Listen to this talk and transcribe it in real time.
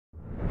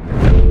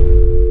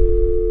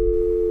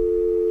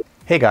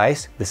Hey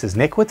guys, this is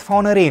Nick with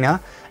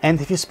PhoneArena,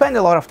 and if you spend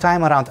a lot of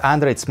time around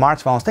Android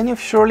smartphones, then you've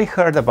surely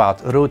heard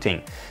about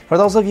rooting. For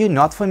those of you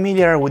not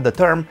familiar with the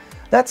term,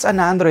 that's an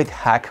Android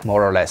hack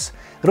more or less.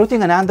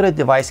 Rooting an Android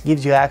device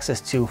gives you access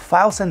to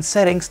files and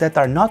settings that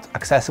are not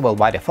accessible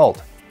by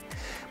default.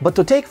 But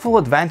to take full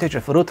advantage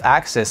of root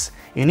access,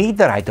 you need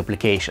the right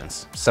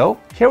applications. So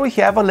here we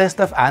have a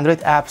list of Android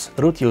apps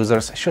root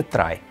users should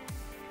try.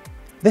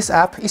 This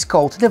app is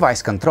called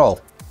Device Control.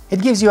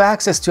 It gives you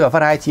access to a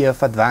variety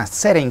of advanced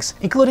settings,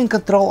 including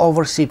control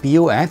over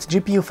CPU and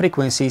GPU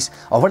frequencies,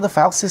 over the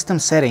file system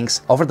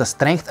settings, over the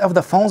strength of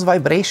the phone's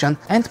vibration,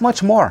 and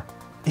much more.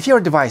 If your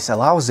device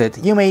allows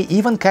it, you may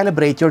even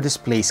calibrate your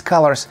display's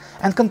colors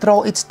and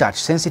control its touch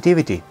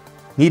sensitivity.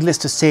 Needless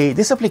to say,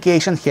 this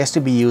application has to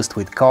be used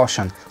with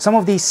caution. Some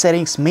of these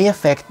settings may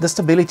affect the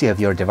stability of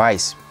your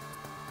device.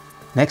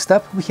 Next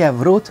up, we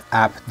have Root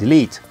App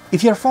Delete.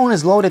 If your phone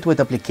is loaded with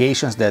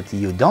applications that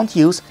you don't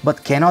use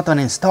but cannot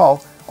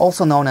uninstall,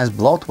 also known as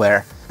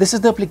bloatware, this is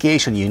the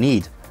application you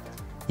need.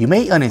 You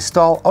may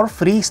uninstall or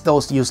freeze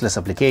those useless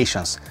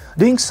applications.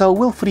 Doing so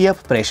will free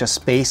up precious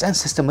space and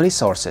system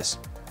resources.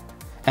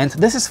 And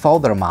this is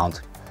Folder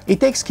Mount. It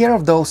takes care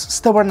of those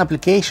stubborn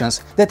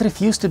applications that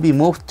refuse to be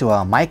moved to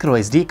a micro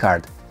SD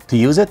card. To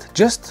use it,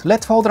 just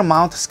let Folder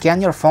Mount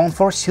scan your phone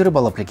for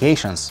suitable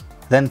applications.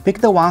 Then pick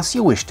the ones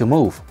you wish to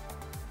move.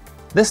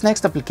 This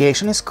next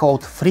application is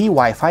called Free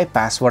Wi-Fi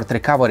Password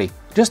Recovery.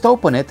 Just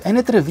open it and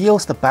it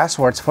reveals the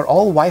passwords for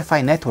all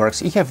Wi-Fi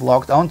networks you have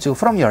logged onto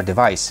from your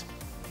device.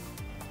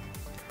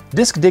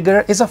 Disk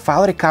Digger is a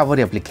file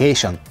recovery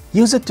application.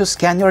 Use it to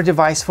scan your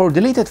device for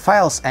deleted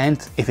files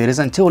and, if it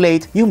isn't too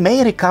late, you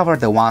may recover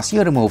the ones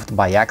you removed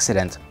by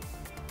accident.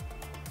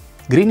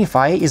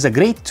 Greenify is a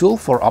great tool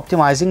for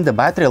optimizing the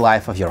battery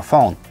life of your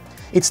phone.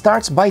 It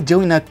starts by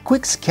doing a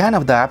quick scan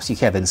of the apps you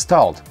have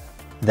installed.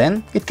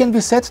 Then, it can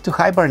be set to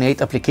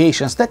hibernate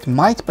applications that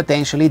might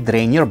potentially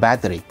drain your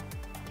battery.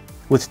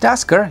 With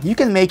Tasker, you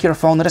can make your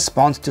phone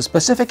respond to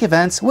specific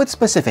events with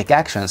specific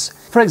actions.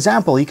 For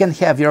example, you can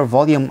have your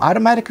volume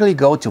automatically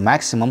go to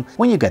maximum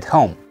when you get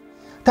home.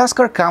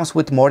 Tasker comes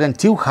with more than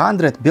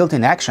 200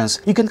 built-in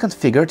actions you can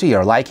configure to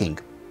your liking.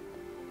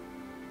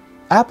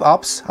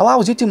 AppOps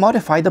allows you to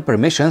modify the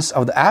permissions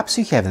of the apps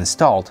you have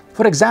installed.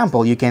 For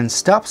example, you can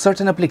stop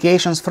certain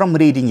applications from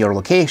reading your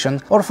location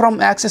or from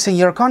accessing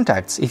your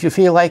contacts if you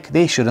feel like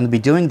they shouldn't be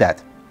doing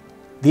that.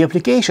 The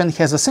application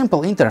has a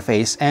simple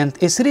interface and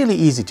is really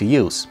easy to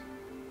use.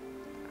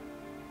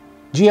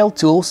 GL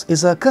Tools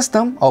is a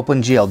custom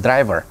OpenGL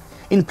driver.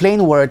 In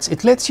plain words,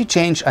 it lets you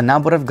change a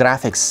number of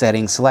graphics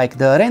settings like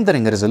the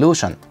rendering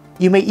resolution.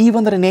 You may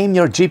even rename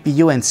your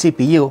GPU and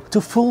CPU to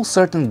fool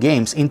certain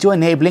games into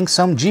enabling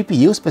some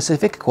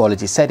GPU-specific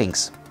quality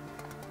settings.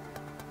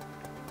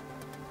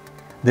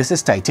 This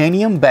is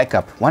Titanium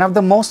Backup, one of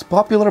the most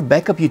popular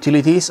backup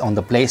utilities on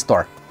the Play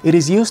Store. It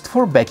is used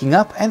for backing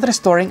up and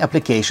restoring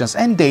applications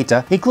and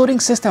data,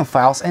 including system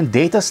files and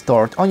data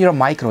stored on your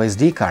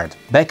microSD card.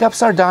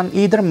 Backups are done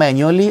either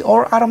manually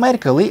or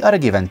automatically at a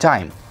given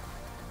time.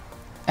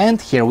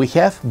 And here we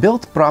have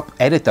Build Prop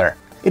Editor.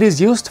 It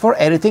is used for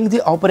editing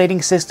the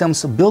operating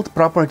system's build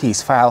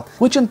properties file,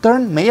 which in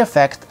turn may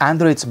affect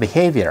Android's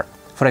behavior.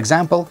 For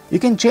example, you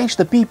can change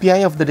the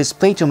PPI of the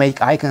display to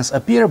make icons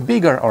appear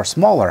bigger or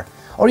smaller,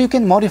 or you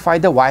can modify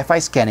the Wi-Fi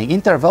scanning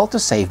interval to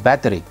save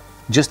battery.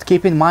 Just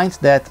keep in mind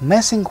that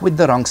messing with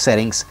the wrong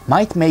settings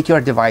might make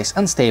your device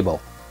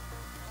unstable.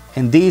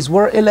 And these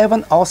were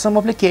 11 awesome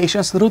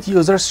applications root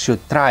users should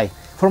try.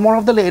 For more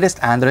of the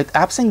latest Android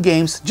apps and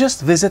games,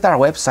 just visit our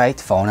website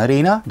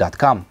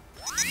phonearena.com.